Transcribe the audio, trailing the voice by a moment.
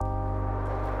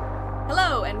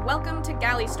and welcome to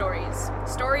Galley Stories,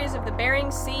 stories of the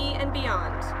Bering Sea and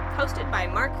beyond, hosted by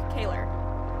Mark Kaler.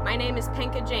 My name is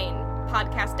Penka Jane,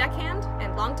 podcast deckhand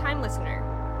and longtime listener.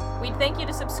 We'd thank you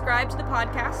to subscribe to the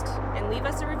podcast and leave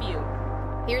us a review.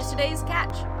 Here's today's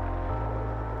catch.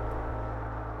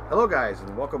 Hello guys,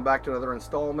 and welcome back to another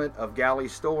installment of Galley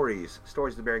Stories,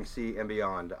 stories of the Bering Sea and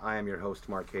beyond. I am your host,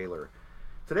 Mark Kaler.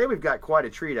 Today we've got quite a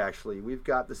treat, actually. We've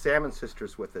got the Salmon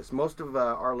Sisters with us. Most of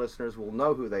our listeners will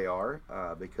know who they are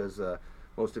because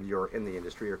most of you are in the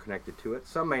industry or connected to it.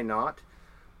 Some may not,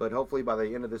 but hopefully by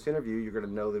the end of this interview you're going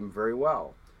to know them very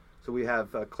well. So we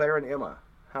have Claire and Emma.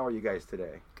 How are you guys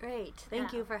today? Great.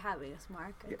 Thank you for having us,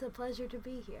 Mark. It's a pleasure to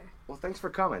be here. Well, thanks for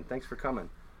coming.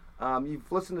 You've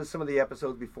listened to some of the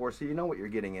episodes before, so you know what you're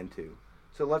getting into.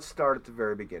 So let's start at the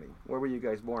very beginning. Where were you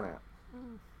guys born at?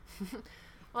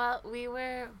 Well,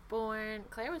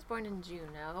 Claire was born in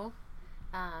Juneau,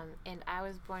 and I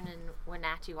was born in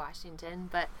Wenatchee, Washington,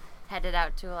 but headed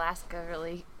out to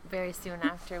Alaska very soon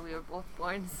after we were both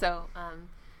born. So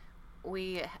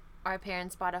our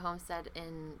parents bought a homestead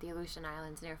in the Aleutian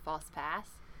Islands near False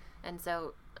Pass, and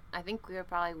so I think we were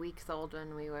probably weeks old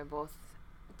when we were both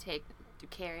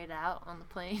carried out on the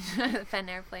plane, the Penn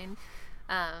airplane,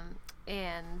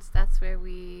 and that's where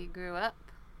we grew up.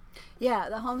 Yeah,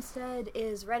 the homestead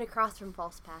is right across from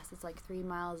False Pass. It's like 3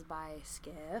 miles by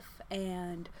skiff,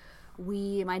 and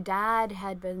my dad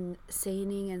had been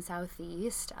seining in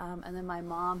Southeast, and then my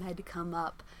mom had to come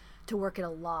up to work at a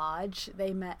lodge.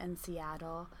 They met in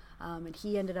Seattle, and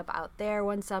he ended up out there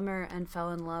one summer and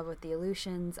fell in love with the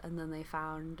Aleutians, and then they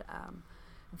found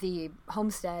the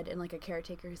homestead in like a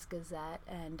caretaker's gazette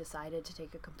and decided to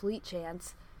take a complete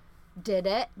chance. Did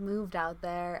it, moved out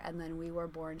there, and then we were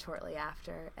born shortly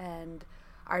after. And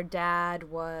our dad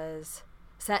was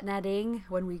set netting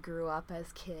when we grew up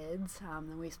as kids,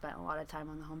 and we spent a lot of time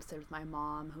on the homestead with my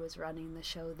mom, who was running the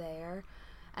show there.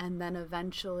 And then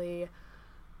eventually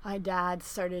my dad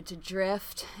started to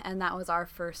drift, and that was our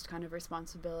first kind of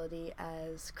responsibility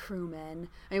as crewmen.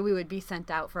 I mean, we would be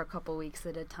sent out for a couple weeks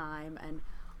at a time, and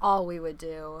all we would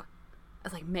do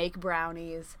was like make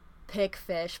brownies, pick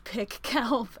fish, pick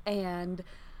kelp, and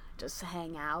just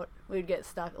hang out. We'd get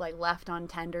stuck, left on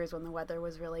tenders when the weather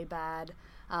was really bad,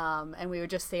 and we would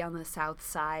just stay on the south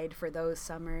side for those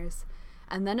summers.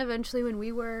 And then eventually when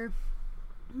we were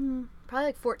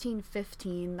probably 14,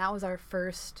 15, that was our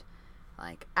first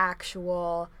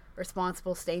actual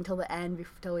responsible stay until the end,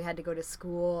 until we had to go to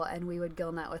school, and we would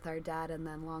gill net with our dad and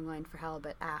then longline for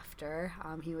halibut after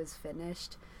he was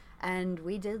finished. And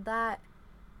we did that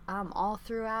all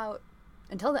throughout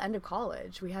until the end of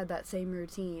college. We had that same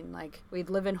routine. We'd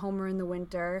live in Homer in the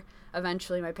winter.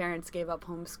 Eventually my parents gave up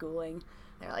homeschooling.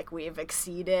 They're like, we've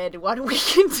exceeded what we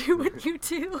can do with you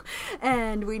two,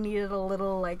 and we needed a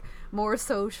little more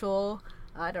social,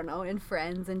 in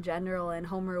friends in general. And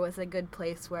Homer was a good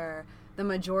place where the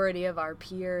majority of our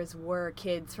peers were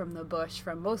kids from the bush,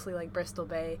 from mostly Bristol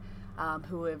Bay,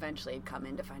 who eventually had come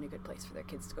in to find a good place for their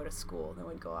kids to go to school. Then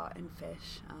would go out and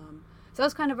fish. So that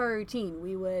was kind of our routine.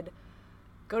 We would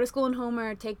go to school in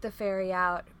Homer, take the ferry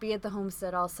out, be at the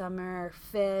homestead all summer,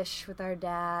 fish with our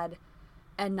dad,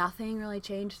 and nothing really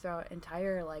changed throughout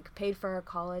entire, paid for our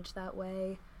college that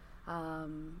way,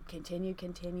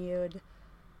 continued.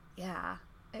 Yeah,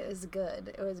 it was good.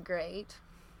 It was great.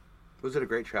 Was it a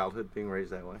great childhood being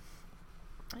raised that way?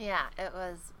 Yeah, it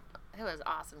was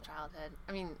awesome childhood.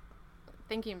 I mean,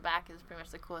 thinking back is pretty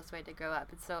much the coolest way to grow up.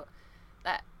 It's so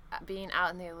that being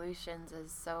out in the Aleutians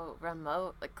is so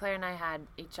remote. Claire and I had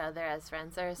each other as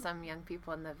friends. There are some young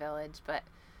people in the village, but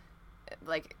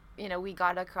we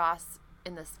got across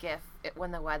in the skiff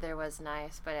when the weather was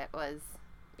nice, but it was,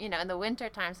 in the winter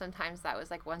time, sometimes that was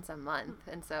once a month.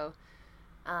 And so,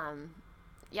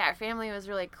 our family was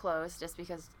really close just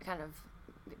because kind of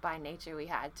by nature we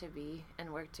had to be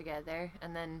and work together.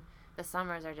 And then the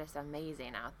summers are just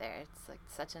amazing out there. It's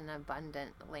such an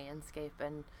abundant landscape,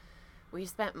 and we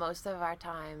spent most of our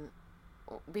time,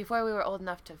 before we were old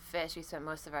enough to fish, we spent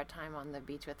most of our time on the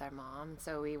beach with our mom.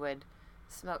 So we would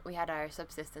smoke, we had our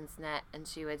subsistence net, and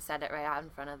she would set it right out in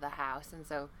front of the house. And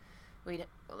so we'd,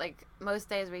 most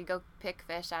days we'd go pick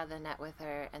fish out of the net with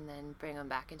her and then bring them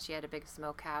back. And she had a big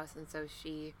smokehouse, and so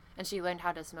she learned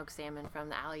how to smoke salmon from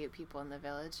the Aleut people in the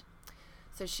village.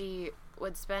 So we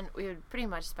would pretty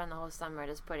much spend the whole summer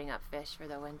just putting up fish for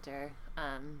the winter.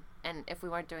 And if we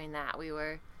weren't doing that, we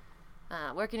were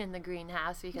working in the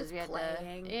greenhouse because just we had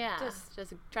playing.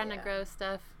 Just trying to grow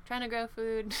stuff, trying to grow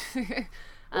food.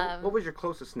 What was your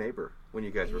closest neighbor when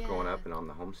you guys were growing up and on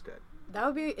the homestead? That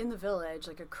would be in the village,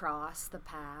 across the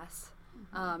pass.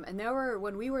 And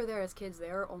when we were there as kids,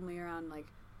 they were only around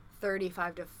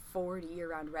 35 to 40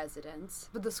 year-round residents,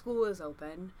 but the school was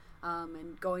open,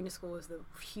 and going to school was the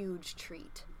huge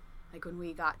treat. Like when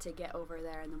we got to get over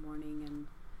there in the morning and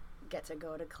get to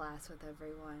go to class with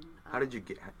everyone. How did you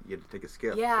get? You had to take a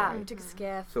skiff. Yeah, right? we took a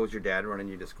skiff. So was your dad running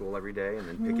you to school every day and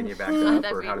then picking you back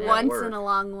up, or how did that Once work? in a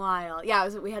long while. Yeah,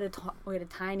 we had a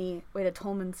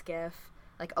Tolman skiff,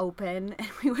 like open, and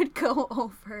we would go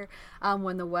over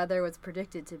when the weather was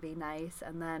predicted to be nice,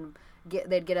 and then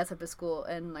they'd get us up to school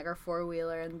in like our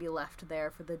 4-wheeler and be left there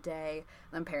for the day.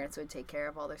 And then parents would take care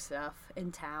of all their stuff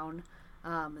in town,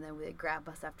 and then we'd grab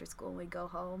us after school and we'd go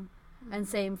home. And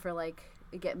same for like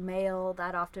we get mail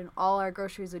that often. All our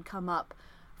groceries would come up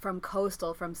from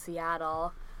Coastal, from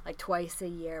Seattle, like twice a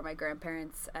year. My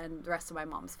grandparents and the rest of my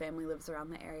mom's family lives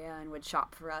around the area and would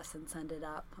shop for us and send it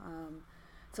up.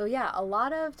 So yeah, a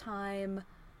lot of time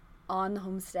on the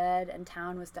homestead, and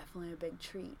town was definitely a big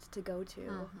treat to go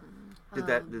to. Did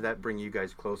that bring you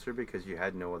guys closer because you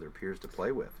had no other peers to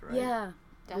play with, right? Yeah,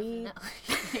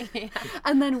 Definitely.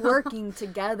 and then working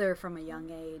together from a young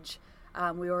age,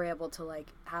 we were able to like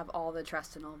have all the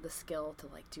trust and all the skill to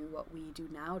like do what we do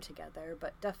now together.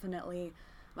 But definitely,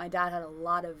 my dad had a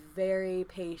lot of very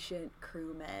patient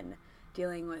crewmen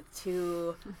dealing with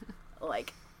 2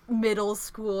 like middle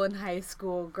school and high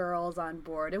school girls on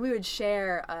board, and we would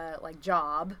share like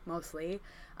job mostly,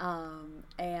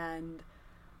 and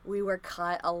we were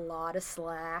cut a lot of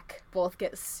slack, both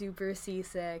get super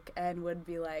seasick, and would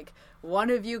be like, one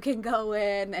of you can go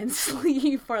in and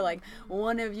sleep, or like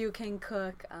one of you can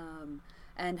cook,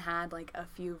 and had like a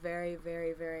few very,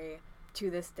 very, very, to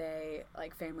this day,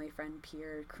 like family friend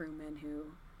peer crewmen who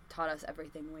taught us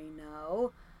everything we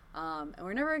know, and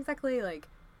we're never exactly like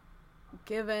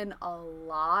given a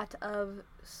lot of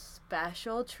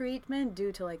special treatment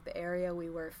due to like the area we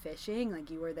were fishing. Like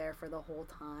you were there for the whole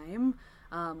time,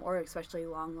 or especially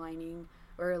long lining.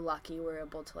 We were lucky we were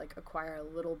able to like acquire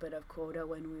a little bit of quota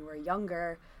when we were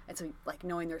younger, and so like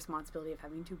knowing the responsibility of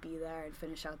having to be there and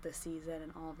finish out the season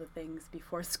and all the things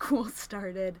before school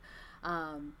started,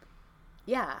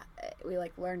 we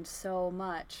like learned so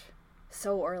much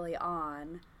so early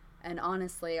on. And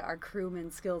honestly, our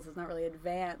crewman skills has not really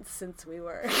advanced since we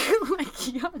were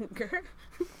like younger.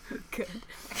 Good.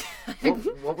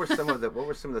 What were some of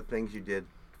the things you did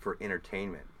for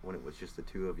entertainment when it was just the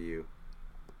 2 of you?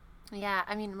 Yeah,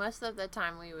 I mean, most of the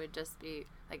time we would just be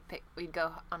like we'd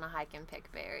go on a hike and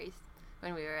pick berries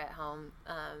when we were at home.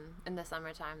 In the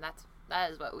summertime,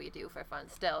 that is what we do for fun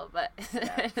still, but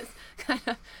it's kind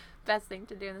of best thing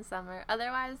to do in the summer.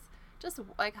 Otherwise, just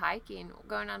like hiking,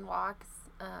 going on walks.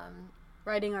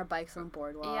 Riding our bikes on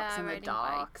boardwalks and the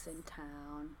docks in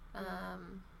town.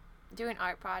 Doing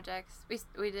art projects.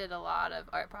 We did a lot of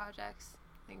art projects.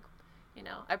 I think,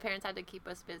 our parents had to keep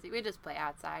us busy. We just play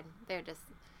outside.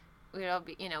 We'd all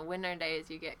be, winter days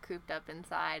you get cooped up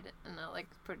inside in a like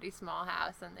pretty small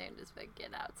house, and they'd just like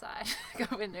get outside,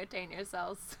 go entertain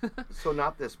yourselves. So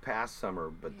not this past summer,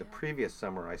 but the previous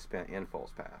summer I spent in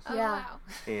Falls Pass. Oh, Yeah. wow.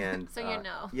 And So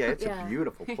yeah, it's a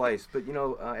beautiful place. But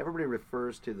everybody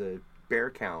refers to the bear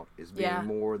count as being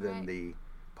more than the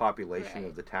population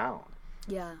of the town.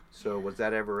 Yeah. So was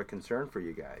that ever a concern for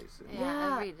you guys?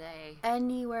 Yeah. Every day.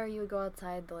 Anywhere you would go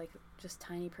outside the like just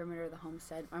tiny perimeter of the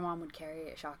homestead, my mom would carry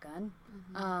a shotgun.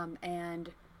 And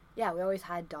yeah, we always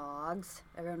had dogs.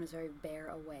 Everyone was very bear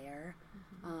aware.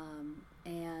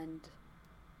 And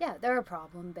yeah, there were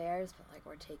problem bears, but like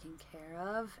we're taken care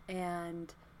of.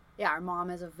 And yeah, our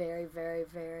mom is a very, very,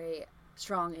 very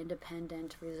strong,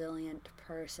 independent, resilient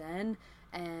person,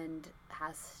 and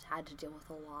has had to deal with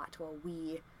a lot while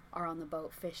we are on the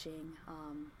boat fishing,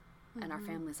 and our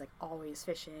family's like always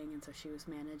fishing, and so she was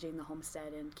managing the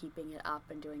homestead and keeping it up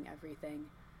and doing everything.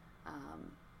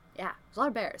 There's a lot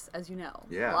of bears, as you know.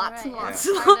 Yeah. Lots and Right, lots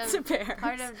yeah. and lots of bears.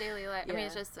 Part of daily life. I mean,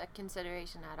 it's Yeah. just a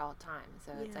consideration at all times.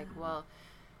 So it's like, Yeah. well,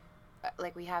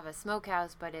 like we have a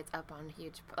smokehouse, but it's up on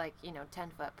huge,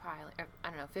 10-foot piling, or I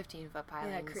don't know, 15-foot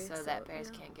pilings, so that creosote,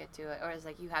 bears yeah. can't get to it. Or it's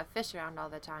like you have fish around all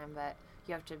the time, but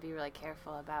you have to be really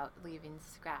careful about leaving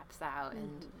scraps out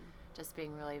and just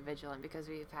being really vigilant, because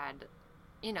we've had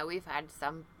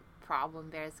some problem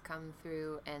bears come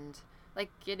through and like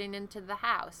getting into the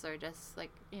house, or just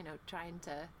like, trying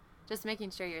to, just making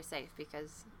sure you're safe,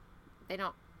 because they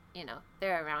don't,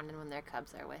 they're around, and when their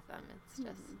cubs are with them, it's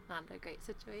just not a great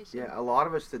situation. Yeah, a lot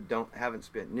of us that haven't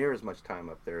spent near as much time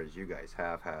up there as you guys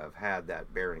have had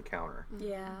that bear encounter.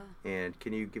 Yeah. And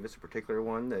can you give us a particular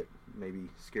one that maybe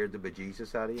scared the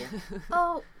bejesus out of you?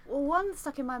 Oh, well, one that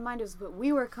stuck in my mind is that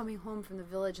we were coming home from the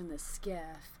village in the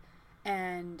skiff,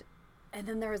 and and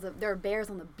then there were bears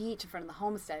on the beach in front of the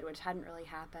homestead, which hadn't really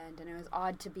happened, and it was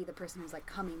odd to be the person who's like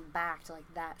coming back to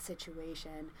like that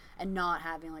situation and not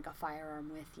having like a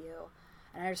firearm with you.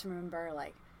 And I just remember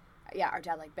like, yeah, our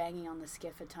dad like banging on the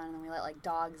skiff a ton, and then we let like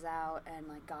dogs out and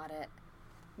like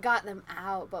got them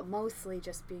out, but mostly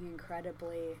just being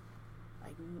incredibly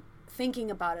like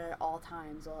thinking about it at all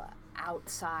times,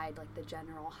 outside like the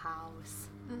general house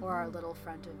or our little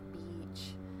front of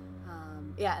beach.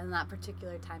 Yeah, and that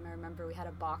particular time I remember we had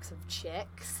a box of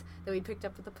chicks that we picked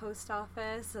up at the post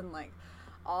office, and like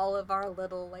all of our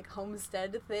little like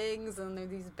homestead things, and there are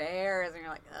these bears, and you're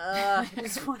like, ugh, I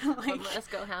just want to like Let's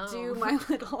go home. do my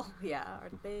little our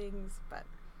things. But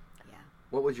yeah,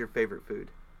 What was your favorite food?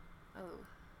 Oh,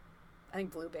 I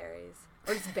think blueberries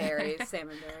or just berries,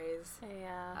 salmon berries.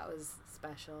 yeah. That was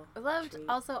special. I loved treat.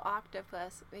 also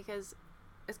octopus because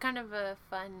it's kind of a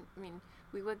fun. I mean,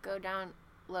 we would go down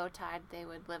low tide. They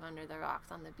would live under the rocks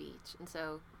on the beach, and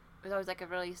so it was always like a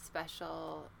really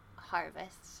special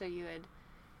harvest. So you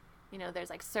would, there's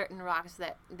like certain rocks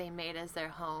that they made as their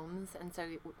homes, and so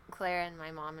Claire and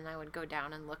my mom and I would go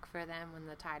down and look for them when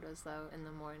the tide was low in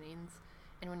the mornings.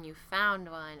 And when you found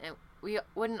one, we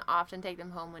wouldn't often take them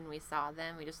home when we saw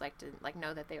them. We just like to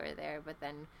know that they were there. But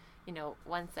then,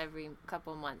 once every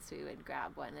couple months we would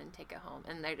grab one and take it home,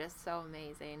 and they're just so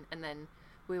amazing. And then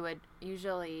we would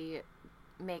usually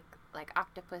make like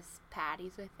octopus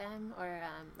patties with them, or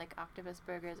like octopus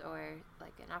burgers, or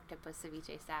like an octopus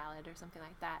ceviche salad or something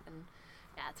like that. And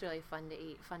yeah, it's really fun to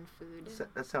eat, fun food.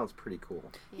 That sounds pretty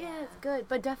cool. Yeah, it's good,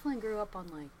 but definitely grew up on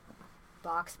like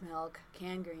box milk,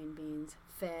 canned green beans,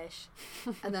 fish,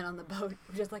 and then on the boat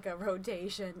just like a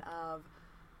rotation of,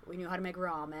 we knew how to make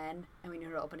ramen, and we knew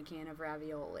how to open a can of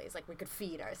raviolis. Like, we could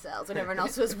feed ourselves when everyone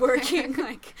else was working,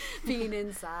 like being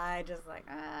inside, just like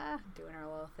doing our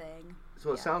little thing.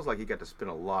 So it sounds like you got to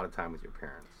spend a lot of time with your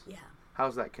parents. Yeah,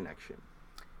 How's that connection?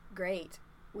 great.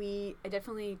 I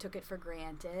definitely took it for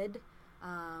granted.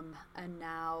 And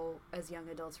now, as young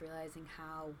adults, realizing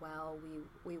how well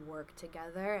we work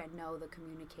together and know the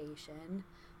communication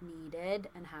needed,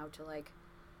 and how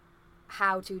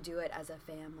to do it as a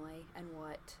family, and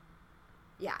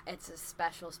it's a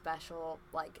special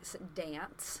like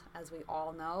dance, as we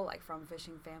all know, like from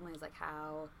fishing families, like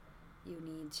how you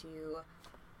need to,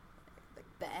 like,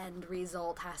 the end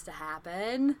result has to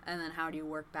happen, and then how do you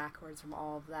work backwards from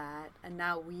all of that. And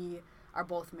now we are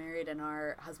both married, and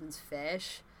our husbands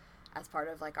fish as part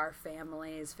of like our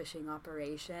family's fishing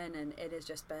operation, and it has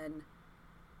just been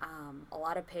a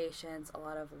lot of patience, a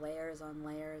lot of layers on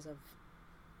layers of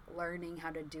learning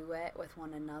how to do it with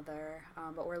one another.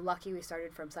 But we're lucky we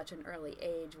started from such an early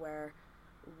age where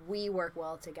we work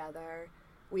well together.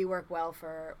 We work well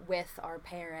with our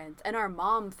parents, and our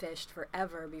mom fished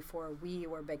forever before we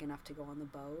were big enough to go on the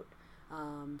boat.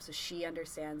 So she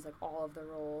understands like all of the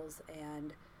roles,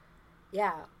 and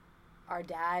yeah, our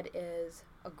dad is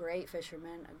a great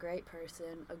fisherman, a great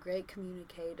person, a great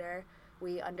communicator.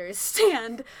 We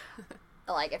understand,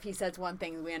 like, if he says one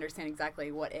thing, we understand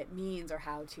exactly what it means, or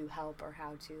how to help, or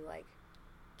how to, like,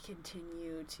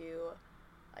 continue to,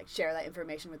 like, share that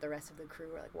information with the rest of the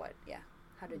crew, or, like,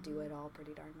 how to do it all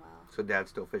pretty darn well. So Dad's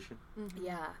still fishing? Mm-hmm.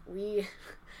 Yeah,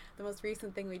 the most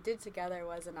recent thing we did together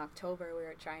was in October. We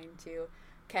were trying to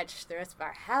catch the rest of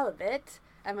our halibut.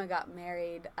 Emma got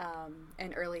married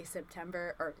in early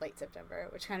September, or late September,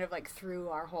 which kind of like threw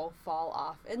our whole fall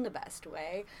off in the best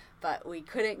way. But we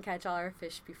couldn't catch all our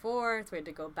fish before, so we had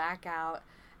to go back out.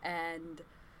 And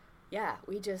yeah,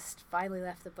 we just finally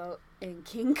left the boat in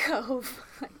King Cove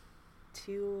like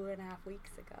 2.5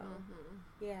 weeks ago.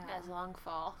 Mm-hmm. Yeah. That's long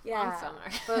fall, Yeah. long summer.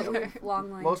 But we've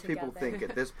long line Most together. people think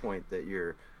at this point that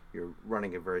you're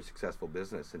running a very successful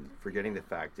business, and forgetting the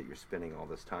fact that you're spending all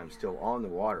this time still on the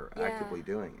water, Yeah. actively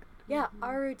doing it. Yeah,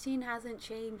 our routine hasn't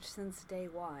changed since day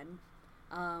one.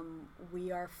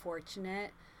 We are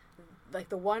fortunate. Like,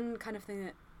 the one kind of thing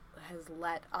that has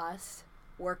let us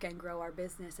work and grow our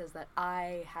business is that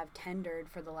I have tendered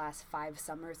for the last 5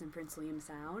 summers in Prince William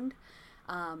Sound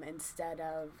instead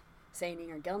of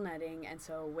seining or gill netting. And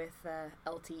so with the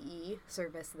LTE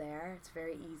service there, it's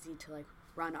very easy to like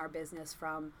run our business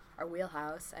from our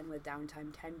wheelhouse and with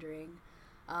downtime tendering.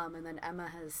 And then Emma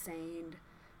has seined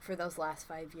for those last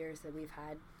 5 years that we've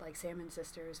had, like Salmon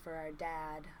Sisters for our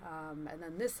dad. And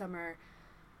then this summer,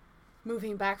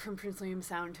 moving back from Prince William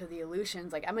Sound to the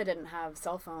Aleutians, like Emma didn't have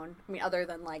cell phone. I mean, other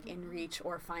than like in reach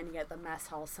or finding it at the mess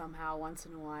hall somehow once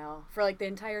in a while for like the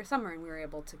entire summer, and we were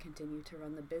able to continue to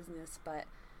run the business. But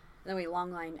then we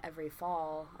longline every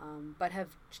fall, but have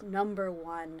number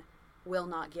one, will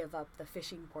not give up the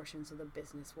fishing portions of the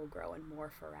business. Will grow and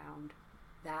morph around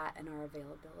that and our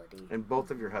availability. And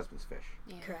both of your husbands fish.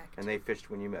 Yeah. Correct. And they fished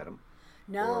when you met them.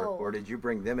 No. Or did you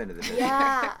bring them into the business?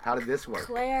 Yeah. How did this work?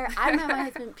 Claire, I met my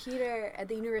husband Peter at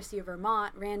the University of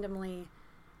Vermont randomly.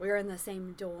 We were in the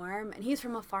same dorm, and he's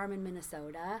from a farm in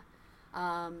Minnesota,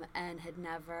 and had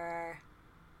never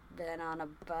been on a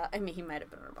boat. I mean, he might have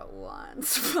been on a boat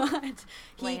once, but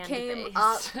he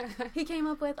came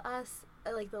up with us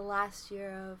like the last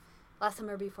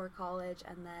summer before college,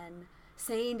 and then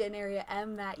seined in Area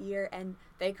M that year, and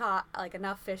they caught like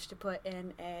enough fish to put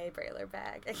in a brailer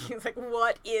bag. And he was like,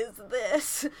 "What is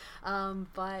this?"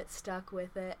 But stuck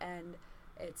with it, and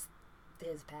it's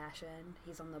his passion.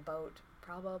 He's on the boat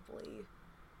probably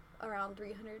around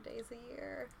 300 days a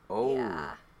year. Oh.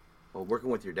 Yeah. Well, working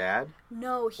with your dad?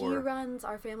 No, he Or- runs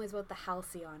our family's boat, the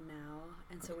Halcyon now,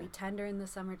 and so we Okay. tender in the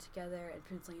summer together at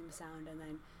Prince William Sound, and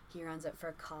then he runs it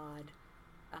for cod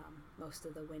most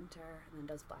of the winter, and then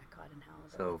does black cod and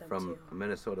halibut So with them from too. a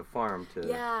Minnesota farm to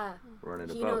Yeah, running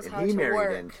a he boat. knows how And he to married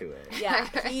work. into it.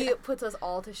 yeah, he puts us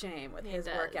all to shame with He his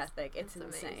work does. ethic. It's It's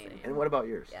insane. amazing. And what about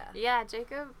yours? Yeah. Yeah,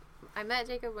 Jacob. I met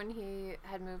Jacob when he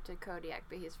had moved to Kodiak,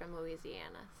 but he's from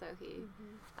Louisiana. So he,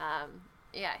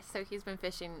 so he's been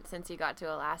fishing since he got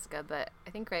to Alaska. But I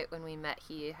think right when we met,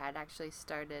 he had actually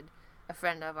started. A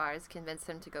friend of ours convinced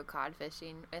him to go cod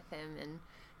fishing with him, and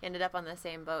he ended up on the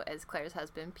same boat as Claire's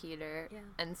husband, Peter. Yeah.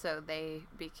 And so they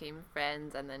became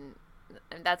friends, and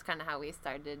that's kind of how we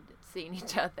started seeing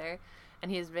each other. And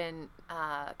he's been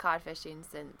cod fishing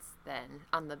since then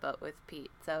on the boat with Pete.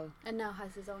 So And now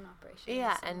has his own operation.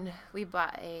 yeah, so- and we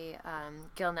bought a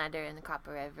gill netter in the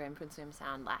Copper River in Prince William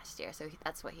Sound last year, so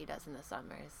that's what he does in the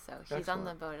summers. So he's on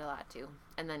the Excellent. boat a lot too.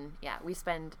 And then we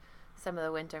spend some of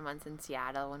the winter months in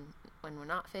Seattle when we're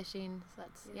not fishing. So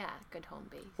that's good home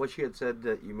base. Well, she had said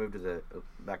that you moved to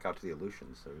back out to the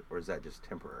Aleutians, or is that just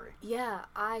temporary? Yeah,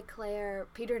 Claire,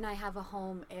 Peter and I have a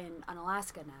home in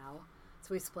Alaska now,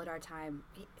 so we split our time.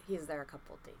 He's there a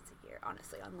couple of days a year,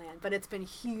 honestly, on land. But it's been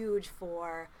huge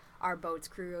for our boat's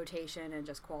crew rotation and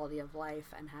just quality of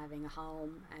life and having a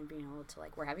home and being able to,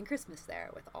 we're having Christmas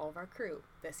there with all of our crew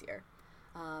this year.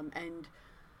 And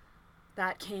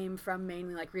that came from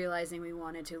mainly realizing we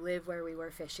wanted to live where we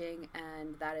were fishing,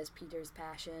 and that is Peter's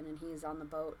passion, and he's on the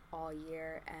boat all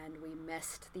year, and we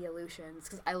missed the Aleutians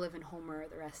because I live in Homer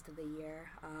the rest of the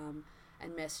year,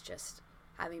 and missed just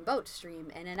having boats stream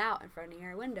in and out in front of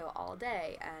your window all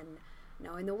day and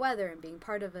knowing the weather and being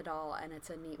part of it all. And it's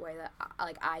a neat way that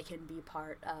I can be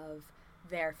part of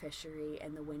their fishery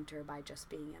in the winter by just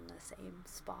being in the same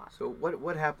spot. So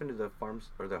what happened to the farms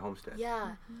or the homestead?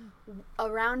 Yeah.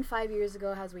 Around 5 years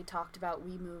ago, as we talked about,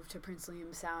 we moved to Prince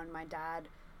William Sound. My dad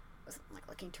was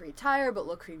looking to retire, but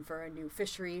looking for a new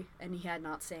fishery, and he had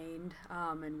not seined.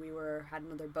 And we had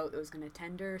another boat that was going to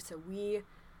tender, so we,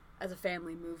 as a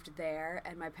family, moved there.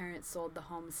 And my parents sold the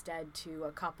homestead to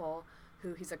a couple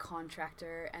who he's a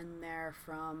contractor, and they're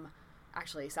from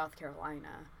actually South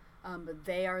Carolina. But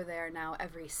they are there now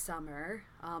every summer,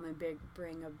 and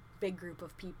bring a big group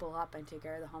of people up and take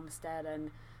care of the homestead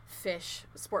and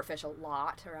sport fish a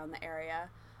lot around the area,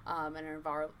 and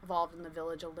are involved in the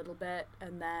village a little bit.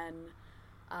 And then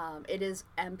it is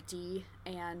empty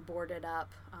and boarded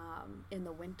up in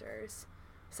the winters.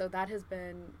 So that has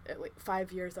been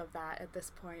 5 years of that at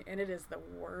this point, and it is the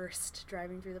worst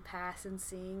driving through the pass and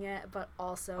seeing it, but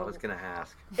also I was going to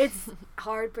ask. it's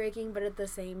heartbreaking, but at the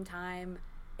same time,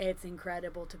 it's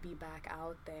incredible to be back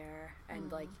out there. And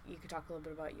you could talk a little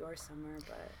bit about your summer,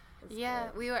 but it's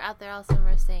good. We were out there all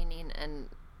summer seining, and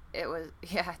it was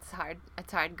it's hard.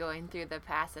 It's hard going through the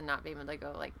pass and not being able to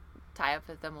go tie up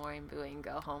at the mooring buoy and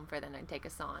go home for the night, take a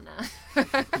sauna.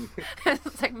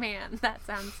 It's man, that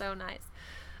sounds so nice.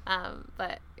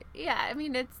 But I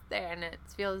mean, it's there, and it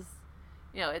feels,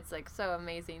 it's so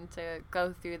amazing to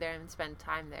go through there and spend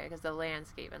time there, because the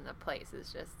landscape and the place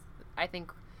is just, I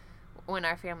think when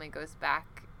our family goes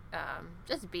back,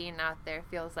 just being out there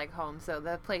feels like home. So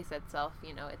the place itself,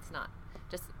 it's not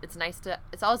just, it's nice to,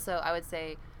 it's also, I would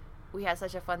say, we had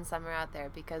such a fun summer out there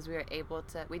because we were able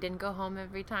to, we didn't go home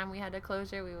every time we had a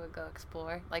closure. We would go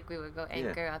explore, we would go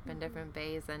anchor up in different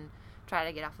bays and try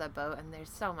to get off the boat, and there's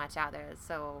so much out there. It's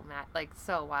so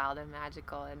so wild and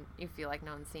magical, and you feel like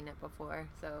no one's seen it before.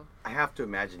 So I have to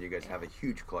imagine you guys have a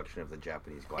huge collection of the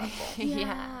Japanese glass ball.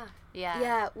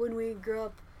 Yeah, when we grew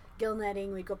up gill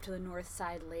netting, we'd go up to the north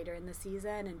side later in the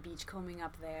season and beachcombing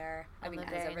up there. I On mean, the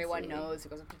as Bering everyone Sea. knows, it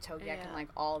goes up to Togiak and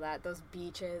all that. Those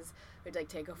beaches, we'd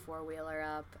take a 4-wheeler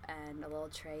up and a little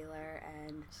trailer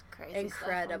and just crazy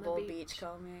incredible stuff on the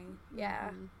beachcombing. Yeah.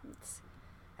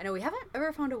 I know we haven't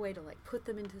ever found a way to put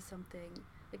them into something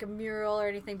like a mural or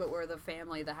anything, but we're the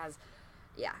family that has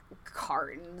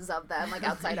cartons of them like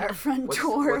outside our front What's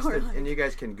door. and you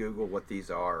guys can Google what these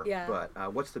are. Yeah.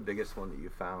 But what's the biggest one that you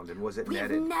found, and was it We've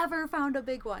netted? never found a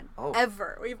big one. Oh.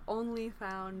 Ever. We've only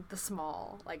found the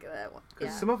small, like that one.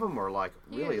 Because Yeah. some of them are like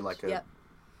really Huge. like a Yep.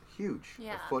 huge,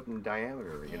 Yeah. a foot in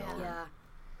diameter. You know. Yeah. Yeah.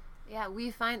 Yeah,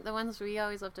 we find the ones we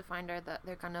always love to find are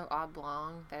they're kind of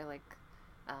oblong. They're like,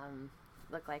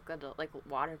 look like little like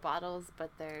water bottles, but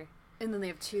they're And then they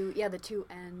have the two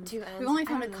ends. Two ends. We've only I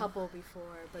found a don't know. couple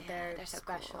before, but Yeah, they're so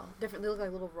special. cool. Different. They look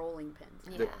like little rolling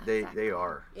pins. Yeah, They exactly.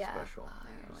 are Yeah. special.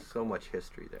 They're like- So much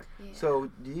history there. Yeah. So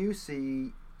do you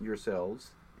see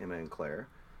yourselves, Emma and Claire,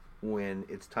 when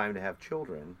it's time to have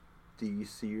children? Do you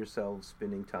see yourselves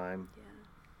spending time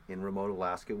Yeah. in remote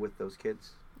Alaska with those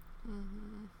kids?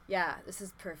 Yeah, this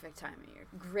is perfect time of year.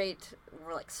 Great.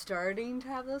 We're like starting to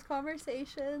have those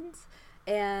conversations,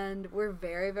 and we're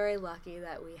very, very lucky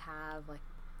that we have like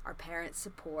our parents'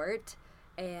 support,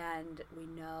 and we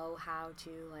know how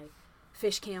to like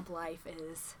fish camp life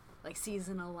is like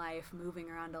seasonal life,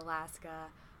 moving around Alaska.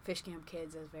 Fish camp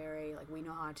kids is very like we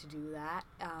know how to do that.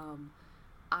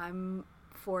 I'm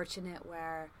fortunate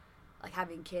where like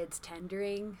having kids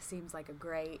tendering seems like a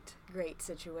great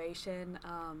situation,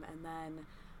 and then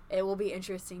it will be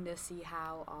interesting to see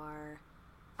how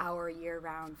our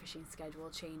year-round fishing schedule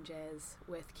changes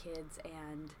with kids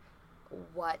and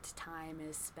what time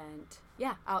is spent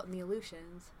out in the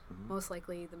Aleutians. Most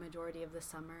likely the majority of the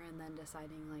summer, and then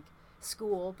deciding like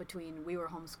school between we were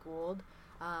homeschooled,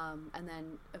 and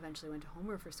then eventually went to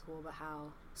Homer for school, but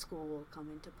how school will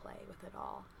come into play with it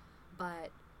all.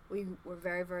 But we were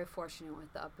very, very fortunate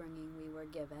with the upbringing we were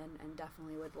given, and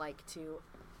definitely would like to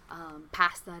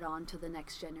pass that on to the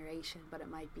next generation, but it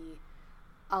might be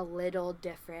a little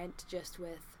different just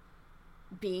with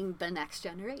being the next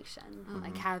generation.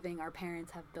 Like having our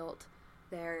parents have built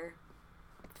their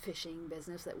fishing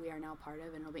business that we are now part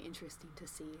of, and it'll be interesting to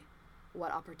see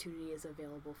what opportunity is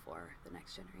available for the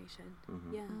next generation.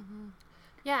 Yeah.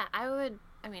 Yeah,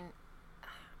 I mean,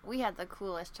 we had the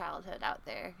coolest childhood out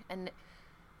there, and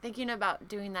thinking about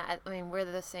doing that, I mean, we're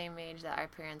the same age that our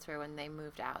parents were when they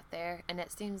moved out there, and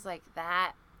it seems like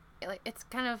that, like, it's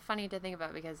kind of funny to think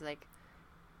about because, like,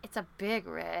 it's a big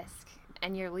risk,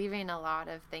 and you're leaving a lot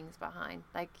of things behind.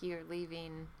 Like, you're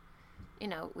leaving, you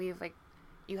know,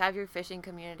 you have your fishing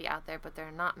community out there, but there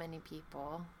are not many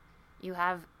people. You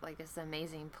have, like, this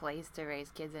amazing place to raise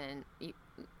kids in. You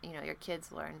know, your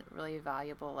kids learn really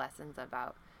valuable lessons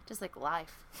about just, like,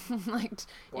 life. Like,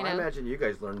 Well, you know. I imagine you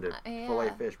guys learned to fillet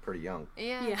yeah. fish pretty young.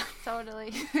 Yeah, Yeah.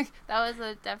 totally. That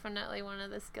was definitely one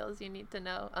of the skills you need to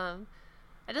know.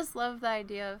 I just love the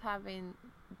idea of having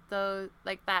those,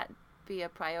 like, that be a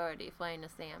priority, filleting a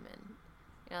salmon.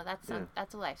 You know,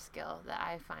 that's a life skill that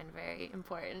I find very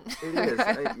important. It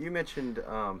is. You mentioned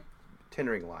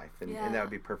tendering life, and that Yeah. would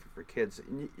be perfect for kids.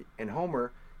 And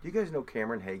Homer, do you guys know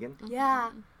Cameron Hagen?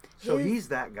 Yeah. So His- he's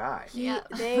that guy. Yeah.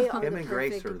 They are Him the and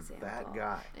Grace perfect are example. that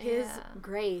guy. His Yeah.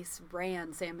 Grace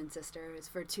ran Salmon Sisters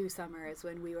for 2 summers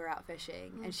when we were out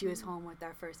fishing, and she was home with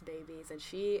our first babies, and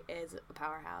she is a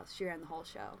powerhouse. She ran the whole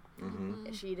show.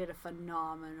 Mm-hmm. She did a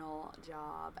phenomenal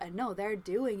job, and no, they're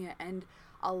doing it, and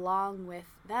along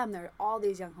with them, there are all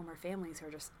these young Homer families who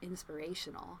are just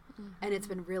inspirational, and it's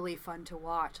been really fun to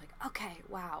watch. Like, okay,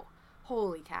 wow,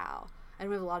 holy cow. And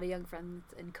we have a lot of young friends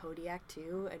in Kodiak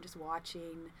too, and just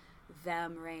watching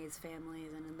them raise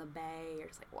families and in the Bay, you're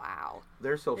just like, wow.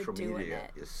 Their social doing media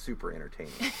it. is super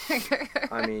entertaining.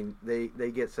 I mean, they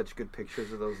get such good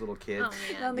pictures of those little kids.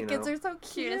 Oh, man. And the You kids know. are so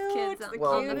cute. Cutest kids on the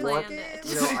Well, cutest one, planet.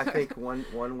 kids. you know, I think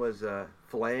one was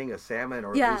filleting a salmon,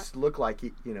 or Yeah. at least looked like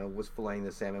he, was filleting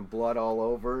the salmon, blood all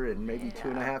over, and maybe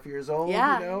 2.5 years old.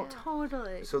 Yeah, You know.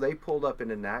 totally. So they pulled up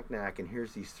into Knack, and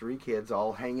here's these 3 kids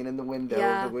all hanging in the window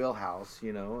Yeah. of the wheelhouse,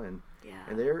 and Yeah.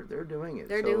 they're doing it.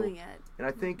 They're So- doing it. And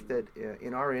I think that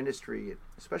in our industry,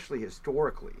 especially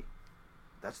historically,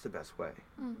 that's the best way.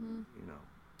 You know.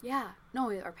 Yeah.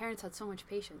 No, our parents had so much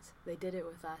patience. They did it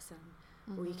with us,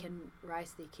 and we can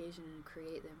rise to the occasion and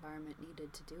create the environment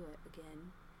needed to do it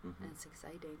again. And it's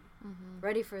exciting.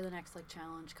 Ready for the next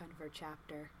challenge, kind of our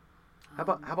chapter. How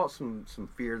about some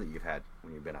fear that you've had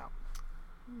when you've been out?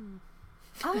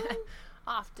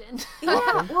 Often.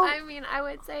 Yeah, well- I mean, I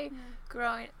would say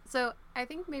so I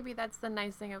think maybe that's the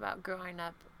nice thing about growing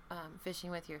up fishing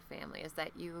with your family is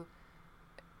that you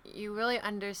really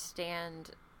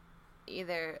understand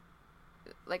either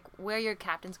like where your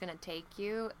captain's going to take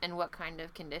you and what kind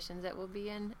of conditions it will be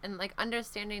in, and like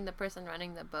understanding the person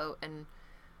running the boat and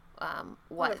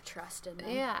what trust in them.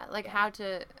 yeah, like how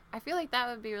to. I feel like that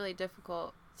would be really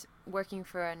difficult working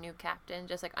for a new captain,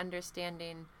 just like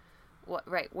understanding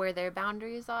where their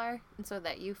boundaries are, and so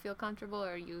that you feel comfortable,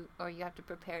 or you have to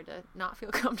prepare to not feel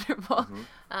comfortable.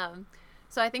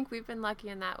 So I think we've been lucky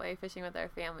in that way, fishing with our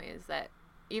families, that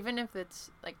even if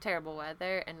it's like terrible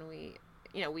weather and we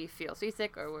feel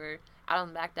seasick, or we're out on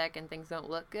the back deck and things don't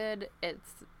look good,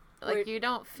 it's like you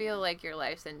don't feel like your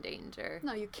life's in danger.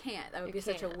 No, you can't. That would be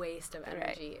such a waste of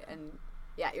energy. Right. And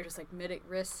yeah, you're just like mitigate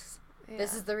risks. Yeah.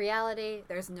 This is the reality.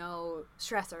 There's no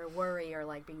stress or worry or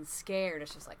like being scared.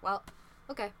 It's just like, well,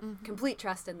 okay, complete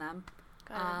trust in them.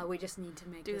 We just need to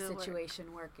make the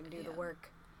situation work and do the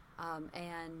work.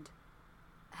 And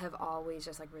have always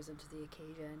just like risen to the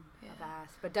occasion of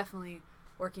ask. But definitely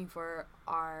working for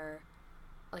our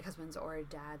like husbands or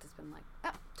dads has been like,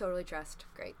 oh, totally trust.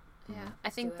 Great. Yeah. I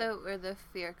think where the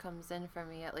fear comes in for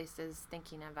me, at least, is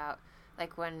thinking about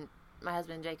like when my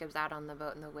husband Jacob's out on the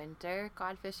boat in the winter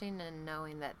cod fishing, and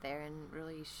knowing that they're in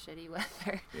really shitty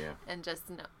weather. Yeah. And just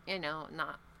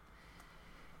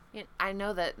I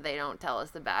know that they don't tell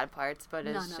us the bad parts, but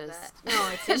it's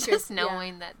it's just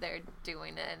knowing that they're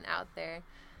doing it and out there.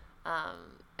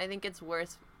 I think it's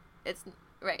worse.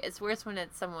 It's worse when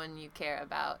it's someone you care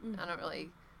about. I don't really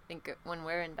think when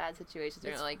we're in bad situations,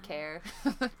 we don't really care.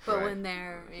 But when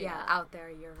they're out there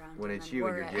year round, when it's you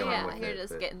and you're dealing with it, you're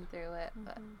just getting through it.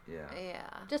 But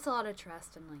just a lot of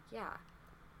trust and like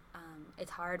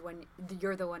it's hard when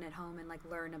you're the one at home and like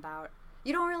learn about.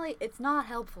 You don't really. It's not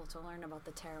helpful to learn about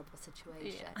the terrible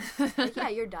situation.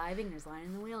 Like, you're diving. There's line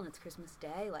in the wheel, and it's Christmas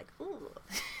Day. Like, ooh,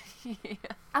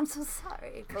 I'm so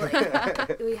sorry. But,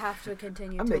 like, we have to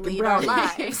continue to lead our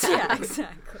lives. Yeah,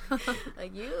 exactly.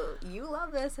 Like you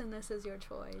love this, and this is your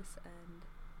choice. And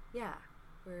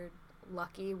we're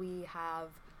lucky we have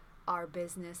our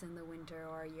business in the winter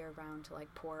or year round to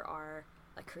like pour our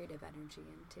like creative energy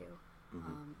into.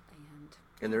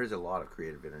 And there is a lot of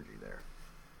creative energy there.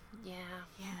 Yeah.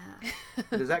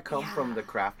 Does that come from the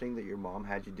crafting that your mom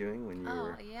had you doing when you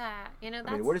were? Oh, yeah.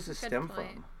 That's where does this stem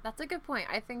from? That's a good point.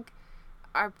 I think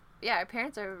our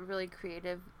parents are really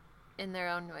creative in their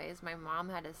own ways. My mom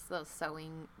had a little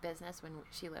sewing business when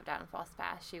she lived out in Falls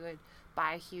Pass. She would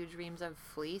buy huge reams of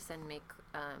fleece and make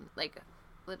like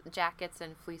jackets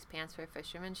and fleece pants for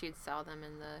fishermen. She'd sell them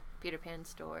in the Peter Pan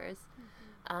stores.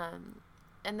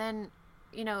 And then,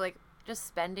 like, just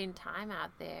spending time out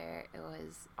there, it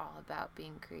was all about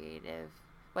being creative,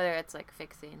 whether it's like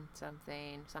fixing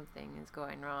something is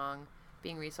going wrong,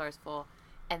 being resourceful.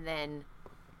 And then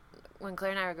when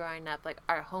Claire and I were growing up, like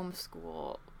our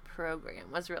homeschool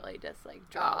program was really just like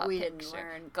draw a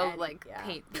picture,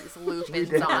 paint these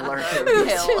lupins on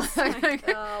the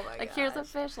hill. Like here's a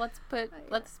fish, let's put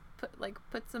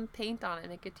some paint on it,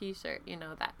 make a t-shirt,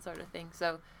 that sort of thing.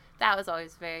 So that was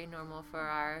always very normal for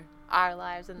our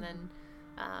lives. And then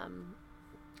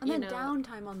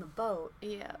downtime on the boat.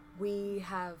 Yeah. We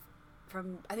have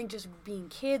from, I think, just being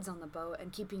kids on the boat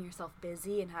and keeping yourself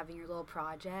busy and having your little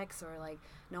projects, or like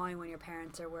knowing when your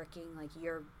parents are working, like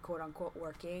you're quote unquote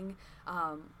working.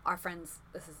 Our friends,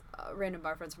 this is random,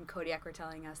 our friends from Kodiak were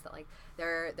telling us that like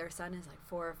their son is like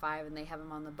 4 or 5 and they have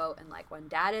him on the boat, and like when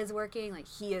dad is working, like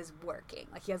he is working,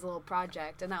 like he has a little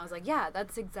project. And that was like,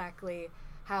 that's exactly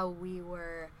how we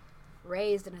were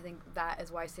raised. And I think that is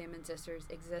why Salmon Sisters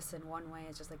exists in one way.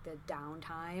 It's just like the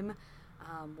downtime.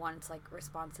 Once like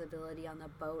responsibility on the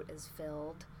boat is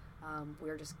filled,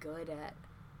 we're just good at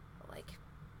like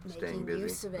making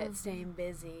use of it, staying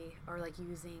busy, or like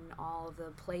using all of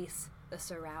the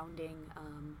surrounding,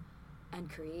 and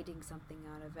creating something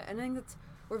out of it. And I think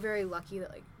we're very lucky that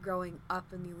like growing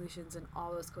up in the Aleutians and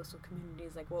all those coastal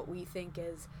communities, like what we think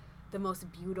is the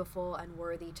most beautiful and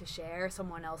worthy to share,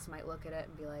 someone else might look at it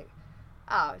and be like,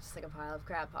 oh, it's just like a pile of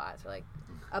crab pots, or like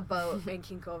a boat in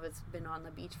King Cove that's been on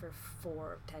the beach for 4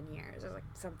 or 10 years, or like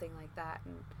something like that.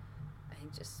 And I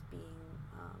think just being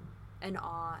in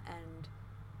awe and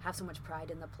have so much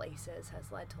pride in the places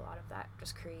has led to a lot of that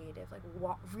just creative, like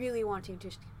really wanting to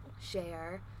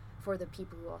share for the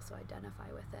people who also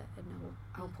identify with it and know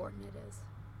how important it is.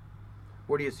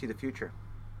 Where do you see the future?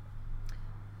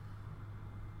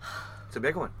 It's a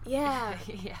big one. Yeah.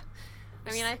 Yeah.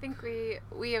 I mean, I think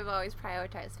we have always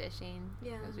prioritized fishing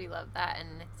because we love that,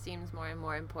 and it seems more and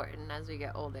more important as we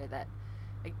get older that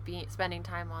like spending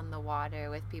time on the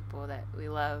water with people that we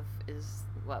love is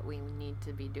what we need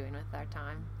to be doing with our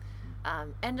time,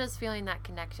 and just feeling that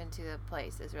connection to the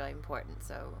place is really important.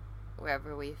 So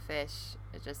wherever we fish,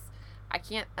 it just, I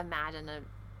can't imagine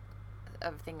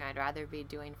a thing I'd rather be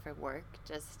doing for work.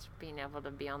 Just being able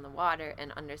to be on the water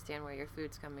and understand where your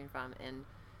food's coming from, and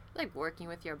like working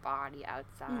with your body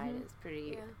outside is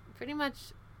pretty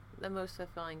much the most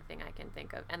fulfilling thing I can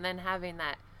think of. And then having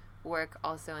that work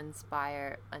also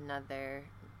inspire another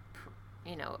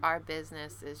you know, our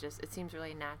business is just, it seems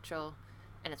really natural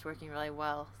and it's working really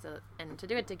well. So, and to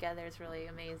do it together is really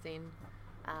amazing.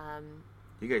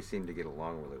 You guys seem to get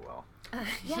along really well.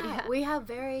 Yeah, we have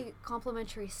very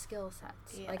complementary skill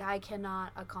sets. Yeah. Like, I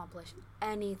cannot accomplish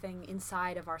anything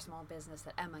inside of our small business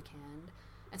that Emma can.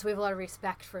 And so we have a lot of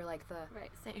respect for, like, the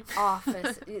Right, same.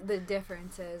 office, the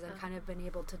differences, and kind of been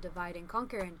able to divide and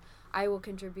conquer. And I will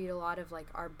contribute a lot of, like,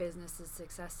 our business's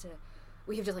success to,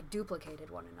 we have just, like, duplicated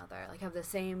one another. Like, have the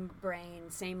same brain,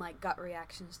 same, like, gut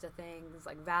reactions to things,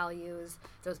 like, values.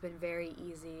 So it's been very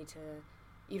easy to,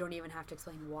 you don't even have to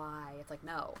explain why. It's like,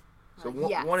 no. So Like,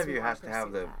 yes, one of we you wanna has to have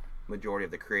pursue the that. majority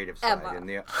of the creative side. Emma. And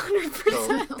the,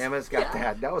 100%. so Emma's got Yeah.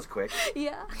 that. That was quick.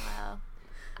 Yeah. Well,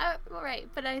 well, right,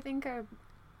 but I think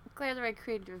Claire's a very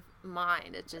creative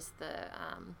mind. It's just the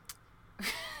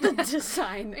The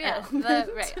design yeah,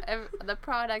 element. the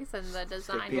products and the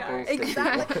design. people, part. stick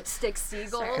Exactly. people. Stick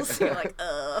seagulls. Sure. You're like,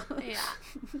 ugh.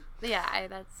 Yeah,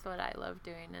 that's what I love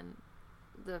doing, and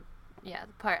the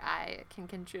part I can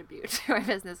contribute to our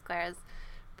business. Claire has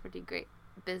pretty great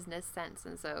business sense,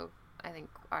 and so I think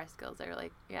our skills are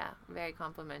like very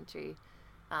complementary,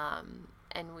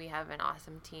 and we have an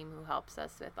awesome team who helps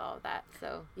us with all of that.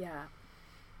 So Yeah.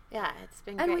 yeah, it's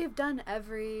been And great. we've done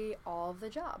all of the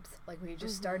jobs. Like, we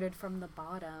just started from the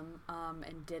bottom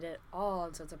and did it all.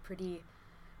 And so it's a pretty,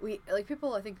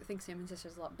 people I think Salmon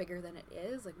Sisters is a lot bigger than it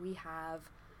is. Like, we have,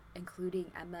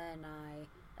 including Emma and I,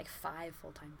 like 5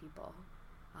 full-time people.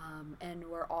 And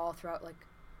we're all throughout, like,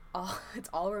 it's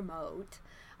all remote.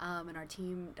 And our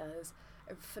team does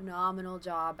a phenomenal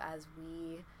job as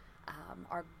we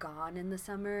are gone in the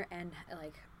summer, and,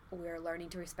 like, we're learning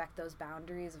to respect those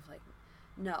boundaries of, like,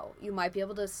 no, you might be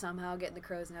able to somehow get in the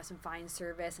crow's nest and find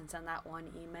service and send that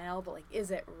one email, but, like,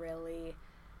 is it really,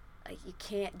 like, you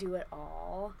can't do it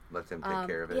all. Let them take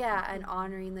care of it. Yeah, and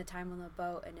honoring the time on the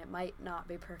boat, and it might not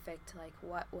be perfect, like,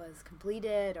 what was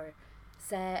completed or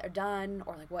said or done,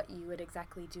 or, like, what you would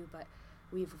exactly do, but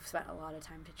we've spent a lot of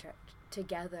time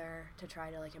together to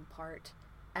try to, like, impart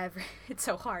it's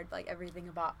so hard, like, everything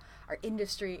about our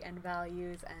industry and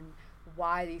values and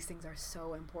why these things are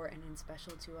so important and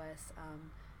special to us,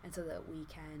 and so that we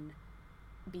can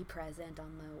be present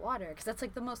on the water, because that's,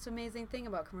 like, the most amazing thing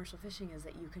about commercial fishing, is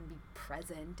that you can be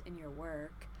present in your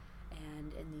work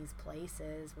and in these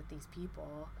places with these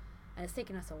people, and it's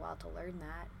taken us a while to learn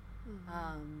that.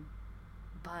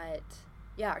 But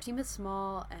yeah, our team is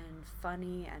small and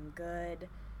funny and good,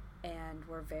 and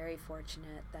we're very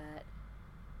fortunate that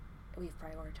we've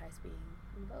prioritized being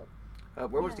in the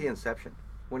boat. Where was the inception?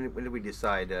 When did we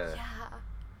decide?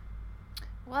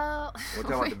 Well, We're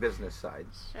talking about the business side.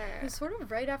 It sure. was sort of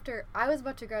right after I was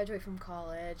about to graduate from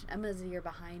college. Emma's a year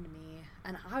behind me,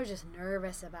 and I was just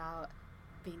nervous about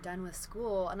being done with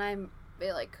school. And I'm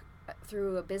like,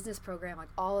 through a business program, like,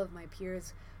 all of my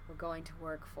peers were going to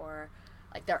work for,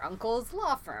 like, their uncle's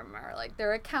law firm or, like,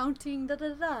 their accounting,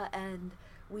 and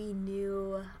we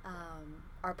knew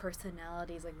our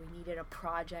personalities, like, we needed a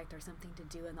project or something to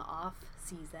do in the off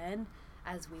season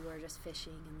as we were just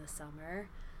fishing in the summer.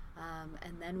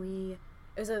 And then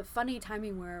it was a funny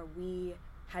timing where we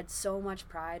had so much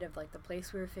pride of, like, the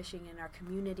place we were fishing in, our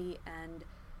community, and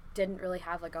didn't really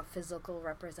have, like, a physical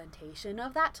representation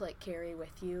of that to, like, carry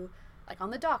with you, like,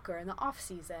 on the dock or in the off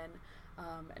season.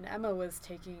 And Emma was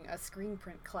taking a screen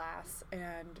print class,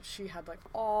 and she had, like,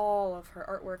 all of her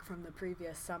artwork from the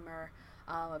previous summer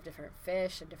of different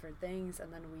fish and different things,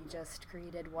 and then we just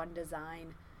created one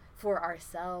design for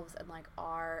ourselves and, like,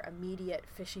 our immediate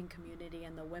fishing community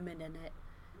and the women in it,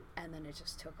 and then it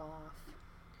just took off.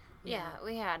 Yeah,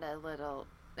 we had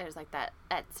there's, like, that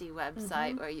Etsy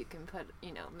website where you can put,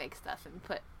 make stuff and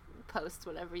post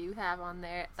whatever you have on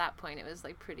there. At that point, it was,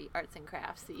 like, pretty arts and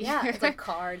craftsy. Yeah, it's like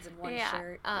cards and one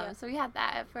shirt. So we had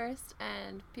that at first,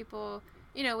 and people,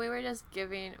 we were just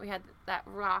we had that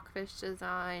rockfish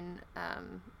design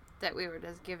that we were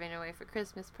just giving away for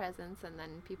Christmas presents, and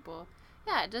then people,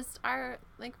 just our,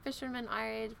 like, fishermen our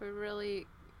age were really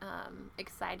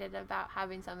excited about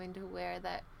having something to wear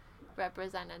that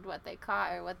represented what they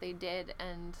caught or what they did,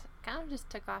 and kind of just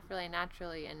took off really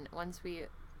naturally. And once we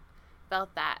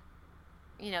felt that,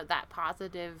 that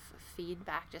positive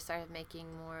feedback, just started making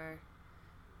more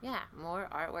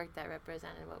artwork that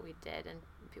represented what we did and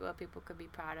what people could be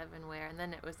proud of and wear. And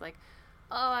then it was like,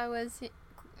 oh, I was,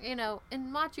 in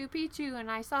Machu Picchu and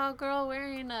I saw a girl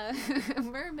wearing a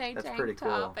mermaid That's tank pretty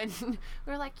top, cool. and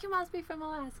we were like, you must be from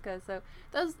Alaska. So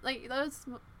those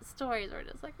stories were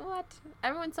just like, what?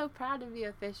 Everyone's so proud to be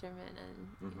a fisherman,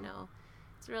 and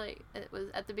it was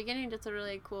at the beginning just a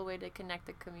really cool way to connect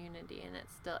the community, and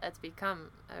it's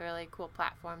become a really cool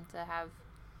platform to have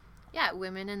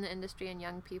women in the industry and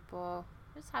young people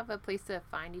just have a place to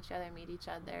find each other, meet each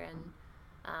other, and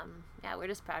we're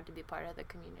just proud to be part of the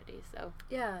community. So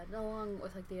Yeah, along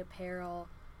with like the apparel,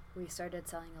 we started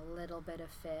selling a little bit of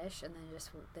fish, and then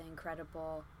just the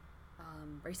incredible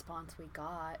response we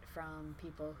got from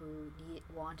people who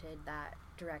wanted that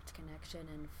direct connection,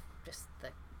 and just the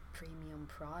premium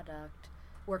product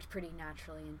worked pretty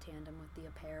naturally in tandem with the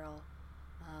apparel,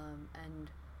 and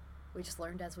we just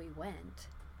learned as we went.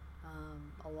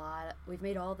 We've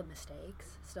made all the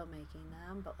mistakes, still making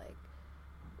them, but like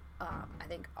I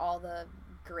think all the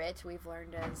grit we've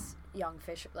learned as young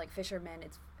fishermen,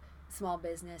 it's small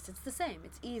business, it's the same,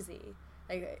 it's easy.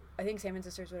 Like, I think Salmon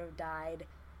Sisters would have died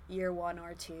year 1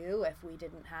 or 2 if we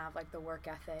didn't have like the work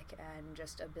ethic and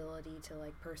just ability to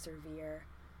like persevere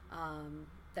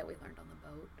that we learned on the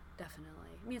boat. Definitely.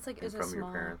 I mean, it's like it's a from small.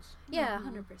 your parents. Yeah,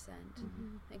 Mhm. 100%.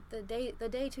 Like the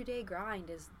day-to-day grind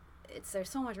there's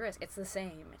so much risk. It's the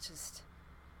same. It's just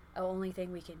the only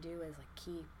thing we can do is like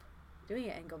keep doing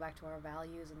it and go back to our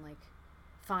values and like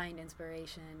find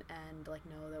inspiration and like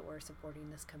know that we're supporting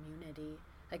this community.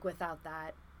 Like without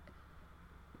that,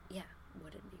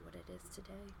 wouldn't be what it is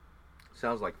today.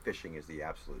 Sounds like fishing is the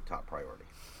absolute top priority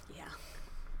Yeah.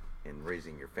 in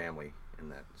raising your family in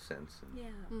that sense. And, Yeah.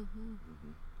 Mm-hmm.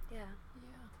 Yeah.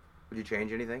 Yeah. Would you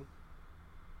change anything?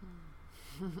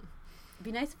 It'd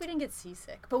be nice if we didn't get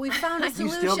seasick, but we found a You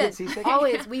solution. still get seasick?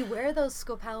 Always. We wear those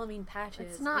scopolamine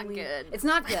patches. It's not and good. It's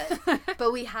not good.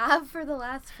 But we have for the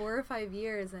last 4 or 5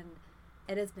 years, and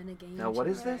it has been a game changer. Now, what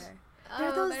is this?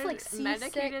 They're those, they're like, seasick-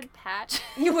 medicated patch.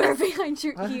 You wear behind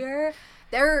your ear.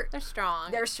 They're They're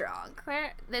strong. strong.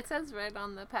 Claire, it says right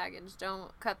on the package,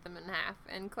 don't cut them in half.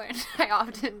 And Claire and I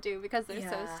often do because they're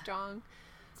so Yeah. strong.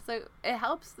 So it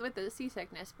helps with the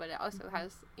seasickness, but it also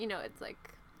has, it's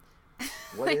like...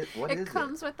 What is it it?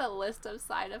 comes with a list of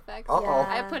side effects. Uh-oh.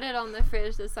 Yeah. I put it on the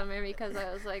fridge this summer because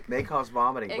I was like... May cause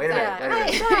vomiting. Wait a minute.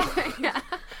 Exactly. Wait a minute. Yeah.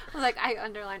 I was like, I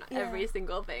underline Yeah. every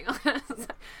single thing.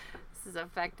 This is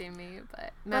affecting me,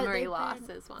 but memory loss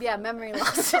is one. Yeah, of them. memory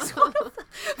loss is one of them.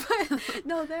 But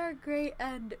no, they're great,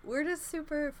 and we're just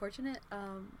super fortunate.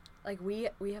 Like we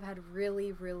have had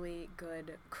really, really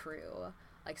good crew,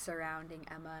 like surrounding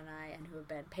Emma and I, and who have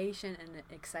been patient and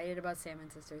excited about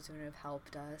Salmon Sisters, who have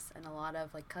helped us, and a lot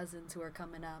of like cousins who are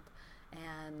coming up,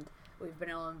 and we've been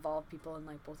able to involve people in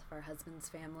like both of our husbands'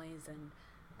 families, and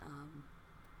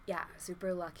yeah,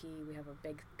 super lucky. We have a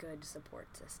big, good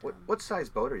support system. What size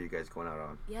boat are you guys going out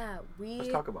on? Yeah, Let's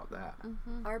talk about that.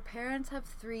 Mhm. our parents have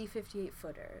 3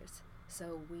 58-footers,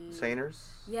 so we... Seiners?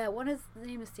 Yeah, the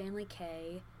name is Stanley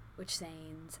K, which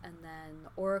seines, and then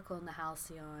the Oracle and the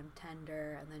Halcyon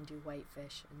tender, and then do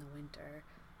whitefish in the winter.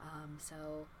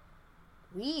 So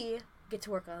we get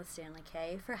to work on the Stanley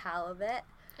K for halibut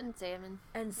And salmon.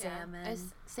 and Yeah. salmon, I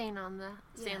was saying on the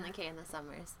Stanley Yeah. K in the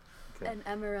summers. Okay. and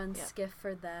Emma runs Yep. skiff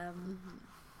for them,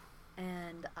 Mm-hmm.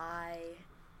 and I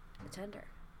the tender.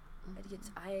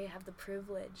 I have the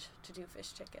privilege to do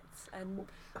fish tickets and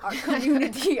our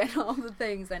community and all the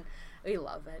things, and we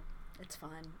love it. It's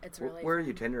fun. It's really Where are fun.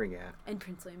 you tendering at? In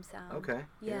Prince William Sound. Okay.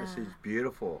 Yeah. Yes, it's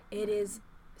beautiful. It is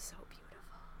so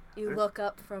beautiful. You There- look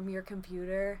up from your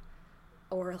computer,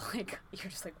 or like you're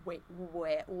just like, wait,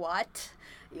 what?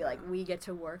 You like, we get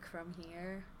to work from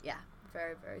here. Yeah,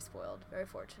 very, very spoiled, very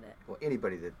fortunate. Well,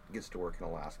 anybody that gets to work in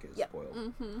Alaska is Yep. spoiled.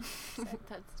 Mm-hmm.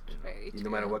 That's very true. No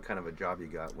matter what kind of a job you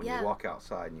got, when Yeah. you walk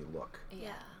outside and you look,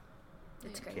 Yeah.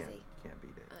 It's Yeah. crazy. can't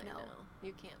beat it. I No. know.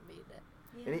 You can't beat it.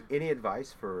 Yeah. Any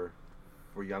advice for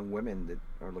young women that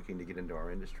are looking to get into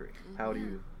our industry? How do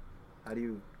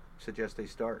you suggest they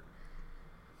start?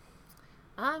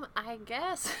 I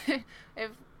guess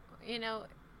if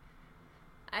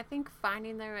I think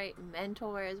finding the right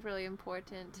mentor is really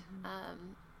important.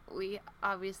 We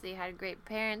obviously had great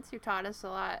parents who taught us a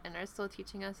lot and are still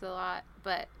teaching us a lot,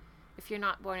 but if you're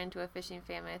not born into a fishing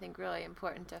family, I think really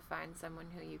important to find someone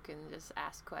who you can just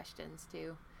ask questions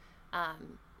to.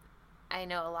 I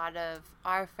know a lot of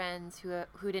our friends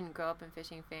who didn't grow up in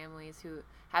fishing families who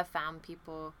have found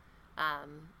people.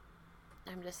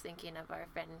 I'm just thinking of our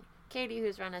friend Katie,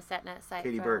 who's run a SetNet site.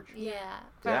 Katie for, Birch. Yeah.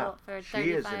 For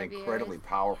She is 35 an incredibly years.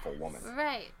 powerful woman.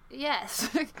 Right. Yes.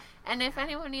 And if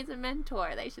anyone needs a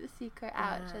mentor, they should seek her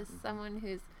out. Yeah. Just someone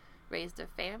who's raised a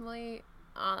family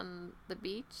on the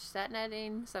beach, set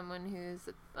netting, someone who's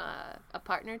a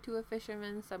partner to a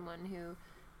fisherman, someone who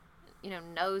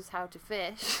knows how to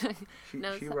fish.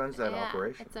 She runs that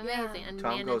operation. It's amazing. Yeah. And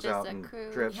Tom manages goes out a and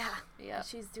crew. trips. Yeah. Yep.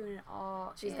 She's doing it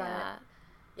all. She's Yeah. got it.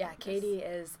 Yeah, Katie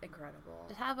is incredible.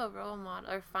 Just have a role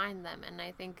model or find them, and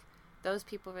I think those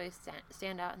people really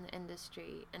stand out in the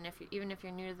industry. And even if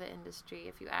you're new to the industry,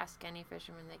 if you ask any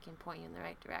fisherman, they can point you in the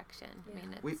right direction. Yeah. I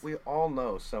mean, it's, We all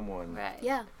know someone. right.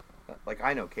 Yeah. Like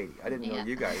I know Katie. I didn't know Yeah.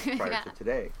 you guys prior Yeah. to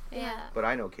today, Yeah. but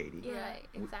I know Katie. Yeah. Right.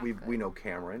 We- Exactly. We know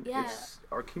Cameron. Yeah.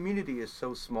 Our community is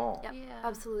so small. Yep, Yeah.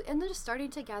 absolutely. And then just starting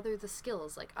to gather the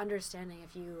skills, like understanding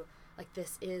if you, like,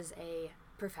 this is a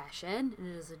profession and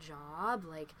it is a job,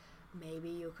 like, maybe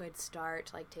you could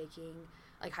start, like, taking,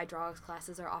 like, hydraulics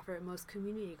classes are offered at most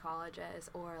community colleges,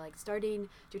 or, like, starting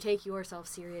to take yourself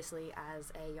seriously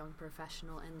as a young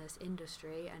professional in this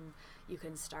industry, and you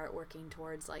can start working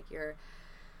towards, like, your,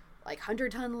 like,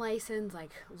 100-ton license,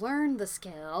 like, learn the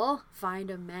skill, find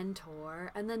a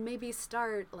mentor, and then maybe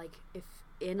start, like, if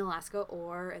in Alaska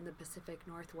or in the Pacific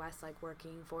Northwest, like,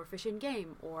 working for Fish and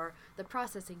Game or the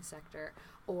processing sector,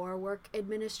 or work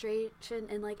administration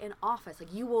in, like, an office.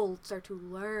 Like, you will start to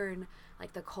learn,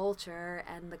 like, the culture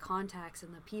and the contacts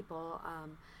and the people,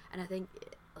 and I think,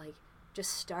 like,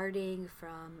 just starting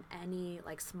from any,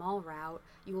 like, small route,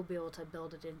 you will be able to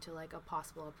build it into, like, a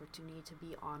possible opportunity to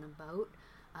be on a boat.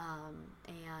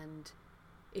 And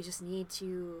you just need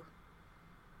to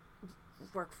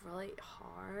work really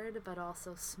hard, but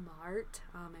also smart,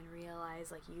 and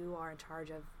realize, like, you are in charge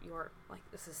of your, like,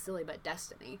 this is silly, but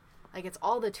destiny. Like, it's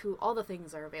all the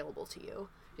things are available to you.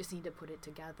 Just need to put it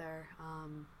together.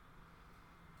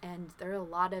 And there are a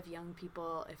lot of young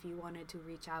people, if you wanted to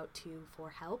reach out to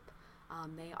for help,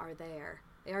 they are there.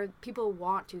 People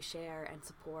want to share and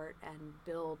support and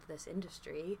build this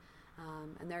industry.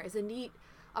 And there is a neat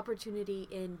opportunity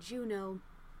in Juneau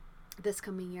this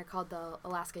coming year called the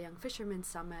Alaska Young Fishermen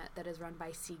Summit that is run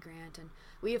by Sea Grant, and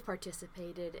we have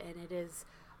participated, and it is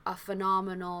a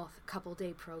phenomenal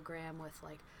couple-day program with,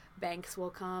 like, banks will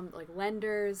come, like,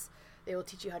 lenders, they will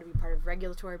teach you how to be part of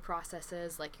regulatory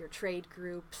processes, like your trade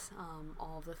groups,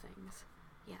 all of the things.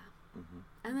 Yeah. Mm-hmm.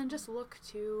 And then just look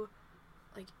to,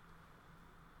 like,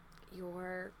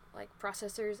 your, like,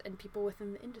 processors and people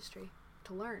within the industry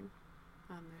to learn.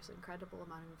 There's an incredible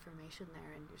amount of information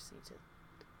there, and you just need to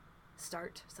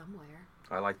start somewhere.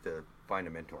 I like to find a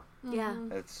mentor. Yeah.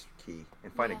 That's key,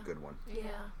 and find Yeah. a good one.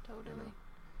 Yeah, totally.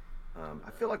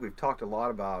 I feel like we've talked a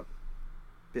lot about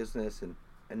business and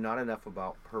not enough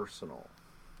about personal.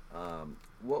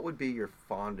 What would be your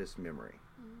fondest memory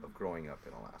of growing up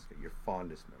in Alaska? Your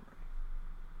fondest memory?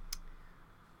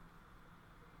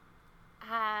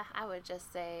 I would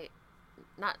just say,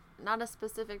 not a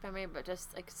specific memory, but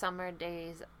just, like, summer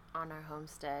days on our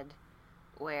homestead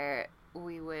where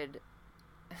we would,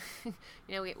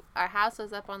 our house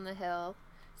was up on the hill,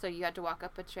 so you had to walk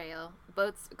up a trail.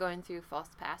 Boats going through False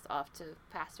Pass off to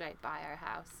pass right by our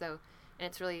house. So, and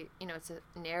it's really, it's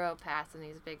a narrow pass, and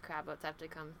these big crab boats have to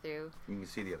come through. You can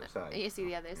see the other side. You see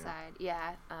the other side,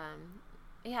 yeah.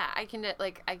 I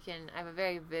have a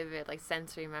very vivid, like,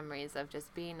 sensory memories of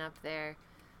just being up there,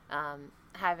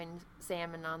 having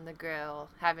salmon on the grill,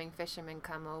 having fishermen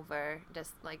come over,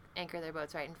 just, like, anchor their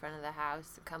boats right in front of the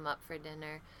house, come up for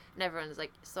dinner, and everyone's,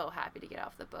 like, so happy to get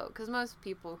off the boat, because most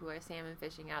people who are salmon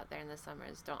fishing out there in the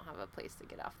summers don't have a place to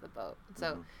get off the boat.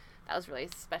 So that was really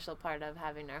a special part of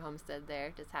having our homestead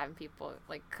there, just having people,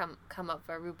 like, come up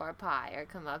for a rhubarb pie, or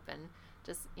come up and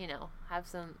just, have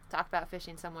some talk about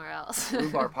fishing somewhere else.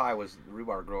 Rhubarb pie, was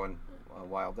rhubarb growing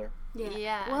wild there?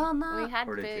 Yeah. Well, no. We had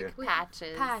Or did big you?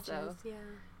 patches. Patches, So,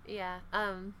 yeah.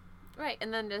 yeah. Right.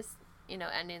 And then just,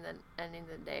 ending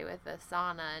the day with a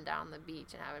sauna and down the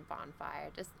beach and having a bonfire.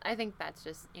 I think that's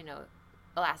just,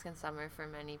 Alaskan summer for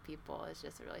many people is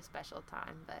just a really special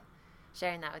time. But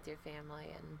sharing that with your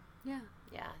family and Yeah.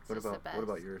 it's What just about the best. what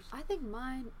about yours? I think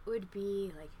mine would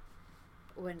be, like,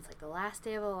 when it's, like, the last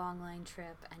day of a long line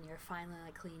trip and you're finally,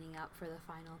 like, cleaning up for the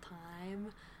final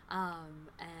time,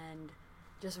 and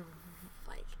just,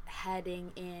 like,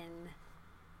 heading in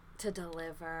to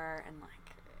deliver, and,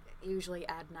 like, usually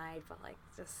at night, but, like,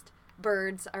 just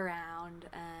birds around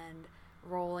and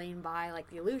rolling by, like,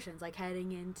 the Aleutians, like,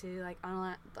 heading into, like,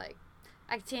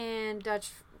 Acton,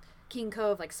 Dutch King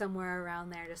Cove, like, somewhere around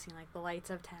there, just seeing, like, the lights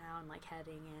of town, like,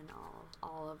 heading in,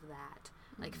 all of that,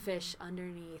 like, fish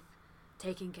underneath,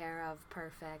 taken care of,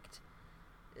 perfect,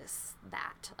 just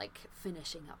that, like,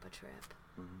 finishing up a trip.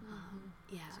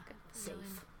 Yeah, It's a good safe. feeling.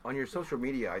 On your social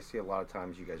media, I see a lot of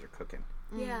times you guys are cooking.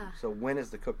 Yeah. So when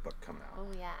is the cookbook coming out? Oh,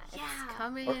 yeah. Yeah. It's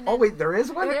coming. Oh wait, there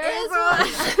is one? There is one.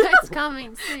 It's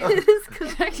coming soon.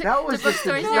 That was the just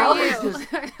bookstores that near was you.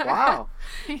 just wow.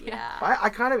 Yeah. I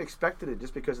kind of expected it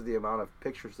just because of the amount of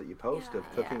pictures that you post of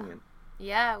Yeah. cooking and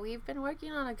Yeah, we've been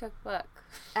working on a cookbook.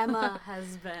 Emma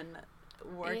has been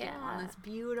working on Yeah. this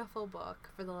beautiful book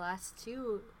for the last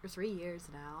 2 or 3 years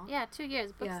now. Yeah, 2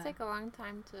 years. Books Yeah. take a long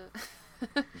time to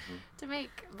to make,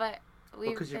 but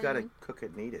we've Because you got to cook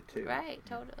it and eat it too. Right,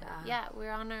 totally. Yeah,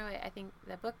 we're on our way. I think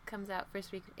the book comes out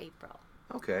first week of April,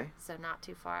 Okay. so not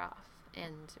too far off.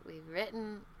 And we've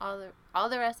written all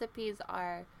the recipes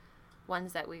are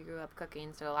ones that we grew up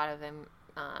cooking, so a lot of them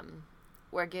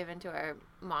were given to our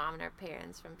mom and our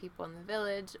parents from people in the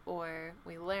village, or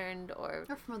we learned, or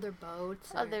from other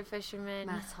boats. other fishermen.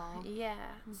 Mess hall. Yeah.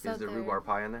 Is there rhubarb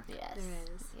pie in there? Yes.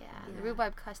 There is. Yeah. The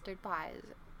rhubarb custard pie is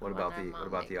What one about our the mom What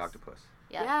about the makes. octopus?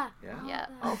 Yeah. Yeah. Yeah.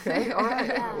 Okay. All right.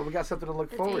 Yeah. Well, we got something to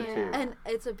look forward yeah. to. And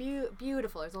it's a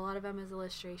beautiful. There's a lot of Emma's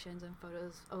illustrations and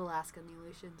photos of Alaska and the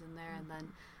Aleutians in there. And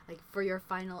then, like, for your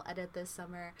final edit this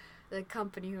summer, the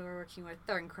company who we're working with,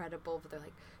 they're incredible, but they're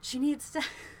like, she needs to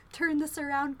turn this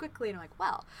around quickly. And I'm like,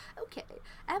 well, okay.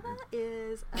 Emma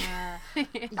is, I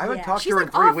haven't talked to she's her like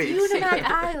in 3 off weeks. Uninak No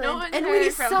Island. one's And heard we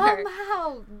from her.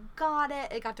 somehow got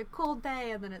it. It got to Cold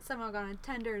Bay, and then it somehow got on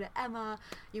tender to Emma.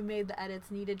 You made the edits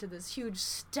needed to this huge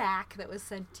stack that was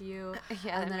sent to you.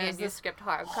 Yeah, and that then it was made you this script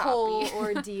hard whole copy.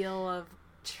 ordeal of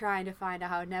trying to find out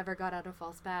how it never got out of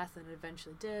False Pass, and it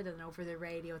eventually did. And then over the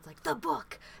radio, it's like, the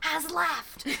book has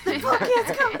left. The book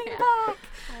is coming back.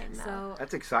 I know. So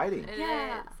That's exciting. It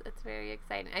Yeah. is. It's very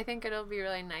exciting. I think it'll be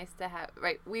really nice to have.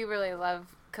 Right, we really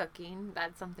love cooking.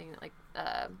 That's something like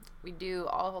we do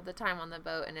all the time on the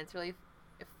boat, and it's really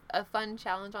a fun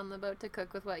challenge on the boat to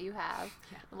cook with what you have.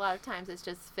 Yeah. A lot of times it's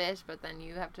just fish, but then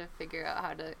you have to figure out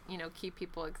how to keep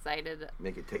people excited,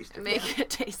 Make it taste different. make it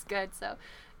taste good. So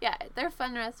yeah, they're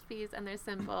fun recipes and they're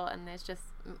simple, and there's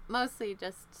just mostly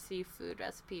just seafood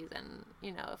recipes, and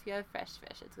if you have fresh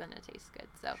fish, it's gonna taste good.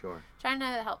 So Sure. trying to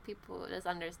help people just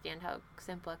understand how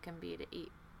simple it can be to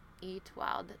eat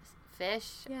wild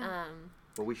fish. Yeah.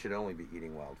 Well, we should only be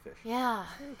eating wild fish. Yeah,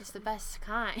 it's the best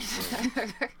kind.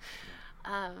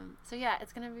 So yeah,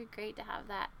 it's gonna be great to have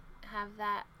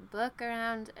that book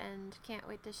around, and can't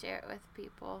wait to share it with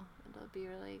people. It'll be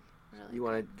really You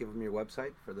want to give them your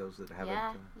website for those that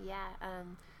haven't? Yeah.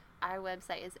 Our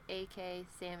website is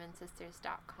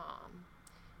aksalmonsisters.com,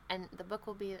 and the book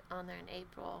will be on there in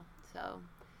April. So,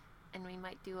 and we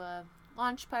might do a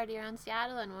launch party around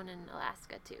Seattle and one in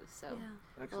Alaska too. So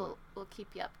yeah. Excellent. we'll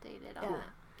keep you updated on Yeah.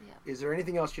 that. Yeah. Is there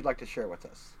anything else you'd like to share with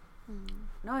us?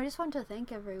 No, I just want to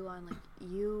thank everyone. Like,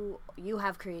 you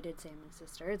have created Salmon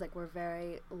Sisters. Like, we're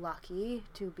very lucky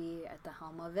to be at the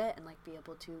helm of it and like be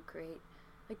able to create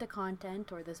like the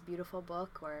content or this beautiful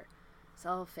book or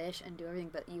sell fish and do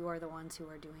everything. But you are the ones who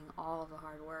are doing all of the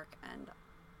hard work and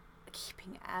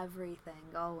keeping everything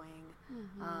going.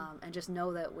 And just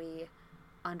know that we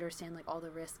understand like all the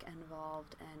risk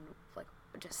involved, and like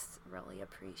just really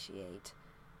appreciate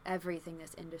everything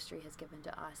this industry has given to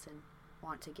us and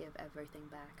want to give everything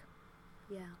back.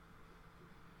 Yeah.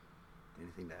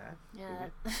 Anything to add? Yeah.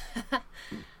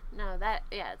 No,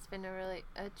 it's been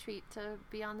a treat to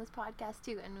be on this podcast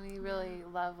too, and we really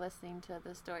love listening to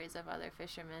the stories of other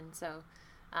fishermen. So,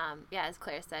 as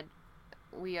Claire said,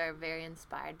 we are very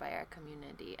inspired by our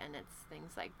community, and it's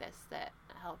things like this that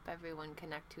help everyone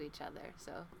connect to each other.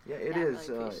 So Yeah, it really is.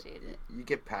 appreciate it. You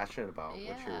get passionate about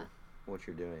Yeah. what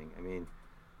you're doing. I mean,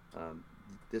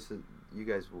 you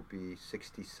guys will be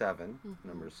 67.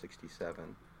 Number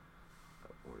 67.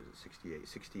 Or is it 68?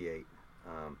 68.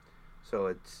 So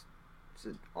it's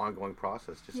an ongoing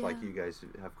process, just like Yeah. you guys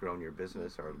have grown your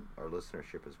business. Our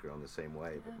listenership has grown the same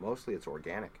way, but mostly it's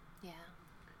organic. Yeah.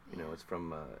 It's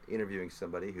from interviewing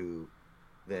somebody who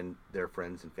then their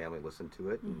friends and family listen to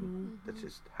it, and that's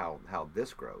just how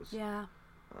this grows. Yeah.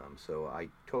 So I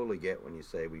totally get when you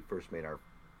say we first made our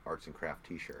arts and craft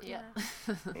T-shirt, Yeah.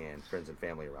 and friends and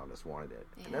family around us wanted it,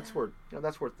 and Yeah.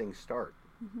 that's where things start.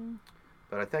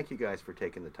 But I thank you guys for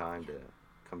taking the time to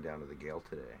come down to the Gale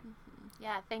today.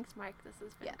 Yeah, thanks, Mark. This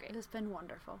has been Yeah, great. it has been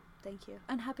wonderful. Thank you.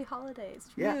 And happy holidays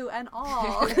to Yeah. you and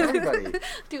all. Everybody.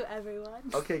 To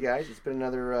everyone. Okay, guys, it's been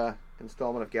another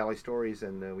installment of Galley Stories,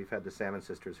 and we've had the Salmon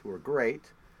Sisters, who are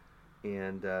great.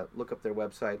 And look up their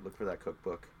website, look for that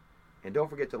cookbook. And don't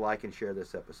forget to like and share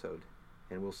this episode.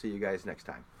 And we'll see you guys next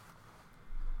time.